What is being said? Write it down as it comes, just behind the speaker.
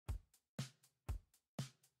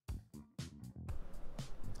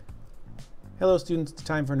Hello students, it's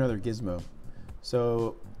time for another gizmo.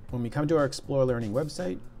 So when we come to our Explore Learning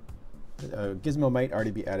website, a gizmo might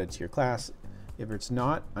already be added to your class. If it's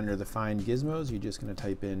not, under the Find Gizmos, you're just going to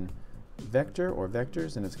type in vector or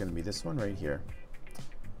vectors, and it's going to be this one right here.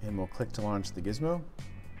 And we'll click to launch the gizmo.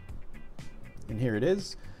 And here it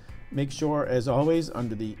is. Make sure, as always,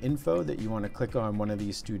 under the info that you want to click on one of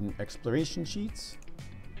these student exploration sheets.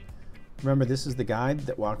 Remember, this is the guide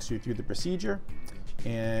that walks you through the procedure,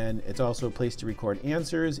 and it's also a place to record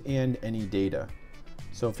answers and any data.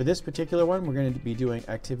 So for this particular one, we're going to be doing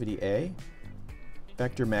activity A,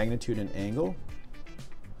 vector magnitude and angle.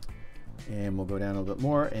 And we'll go down a little bit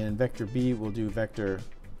more, and vector B, we'll do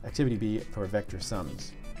activity B for vector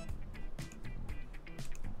sums.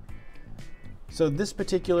 So this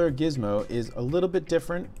particular gizmo is a little bit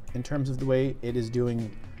different in terms of the way it is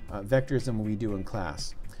doing vectors than what we do in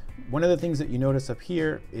class. One of the things that you notice up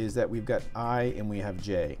here is that we've got I and we have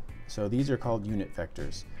J. So these are called unit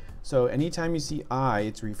vectors. So anytime you see I,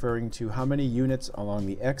 it's referring to how many units along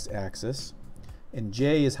the x-axis, and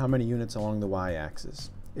J is how many units along the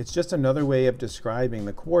y-axis. It's just another way of describing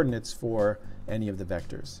the coordinates for any of the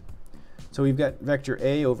vectors. So we've got vector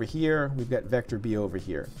A over here, we've got vector B over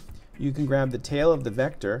here. You can grab the tail of the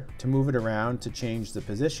vector to move it around to change the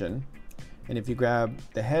position. And if you grab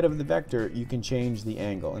the head of the vector, you can change the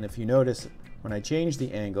angle. And if you notice, when I change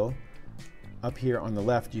the angle, up here on the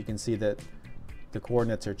left, you can see that the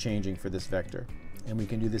coordinates are changing for this vector. And we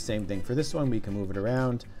can do the same thing for this one. We can move it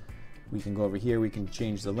around. We can go over here, we can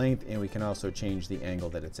change the length, and we can also change the angle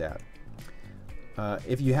that it's at.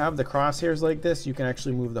 If you have the crosshairs like this, you can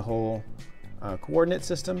actually move the whole coordinate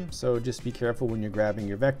system. So just be careful when you're grabbing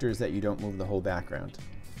your vectors that you don't move the whole background.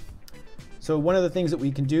 So one of the things that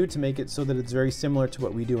we can do to make it so that it's very similar to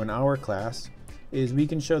what we do in our class is we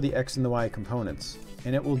can show the x and the y components,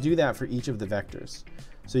 and it will do that for each of the vectors.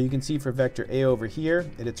 So you can see for vector A over here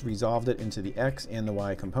that it's resolved it into the x and the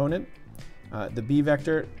y component. The B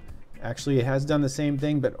vector, actually it has done the same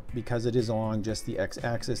thing, but because it is along just the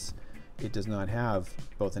x-axis, it does not have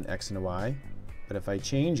both an x and a y. But if I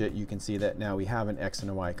change it, you can see that now we have an x and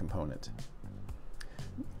a y component.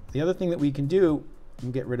 The other thing that we can do,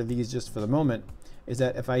 and get rid of these just for the moment, is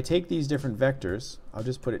that if I take these different vectors, I'll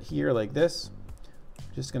just put it here like this.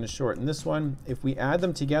 Just going to shorten this one. If we add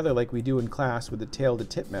them together like we do in class with the tail to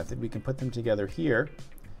tip method, we can put them together here.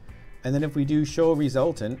 And then if we do show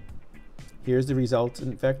resultant, here's the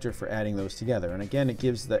resultant vector for adding those together. And again, it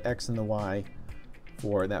gives the x and the y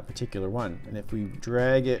for that particular one. And if we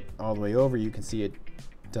drag it all the way over, you can see it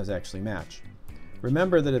does actually match.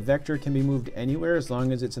 Remember that a vector can be moved anywhere as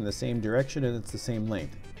long as it's in the same direction and it's the same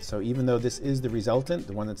length. So even though this is the resultant,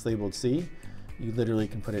 the one that's labeled C, you literally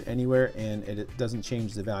can put it anywhere and it doesn't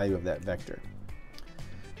change the value of that vector.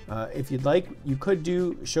 If you'd like, you could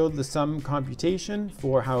show the sum computation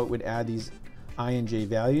for how it would add these I and J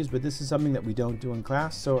values, but this is something that we don't do in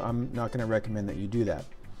class, so I'm not going to recommend that you do that.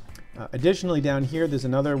 Additionally, down here, there's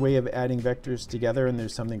another way of adding vectors together, and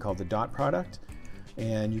there's something called the dot product.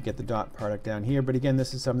 And you get the dot product down here, but again,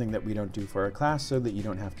 this is something that we don't do for our class, so that you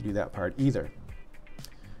don't have to do that part either.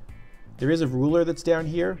 There is a ruler that's down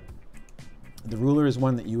here. The ruler is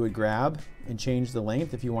one that you would grab and change the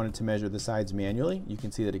length if you wanted to measure the sides manually. You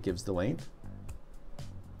can see that it gives the length.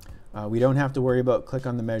 We don't have to worry about click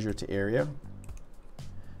on the measure to area.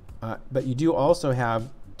 But you do also have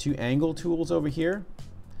two angle tools over here.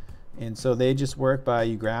 And so they just work by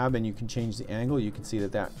you grab and you can change the angle. You can see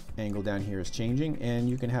that that angle down here is changing, and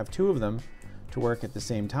you can have two of them to work at the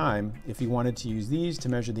same time if you wanted to use these to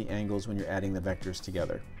measure the angles when you're adding the vectors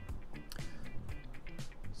together.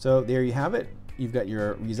 So there you have it. You've got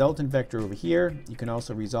your resultant vector over here. You can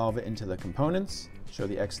also resolve it into the components, show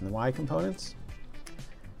the x and the y components.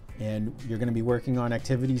 And you're going to be working on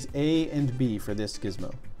activities A and B for this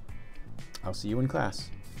gizmo. I'll see you in class.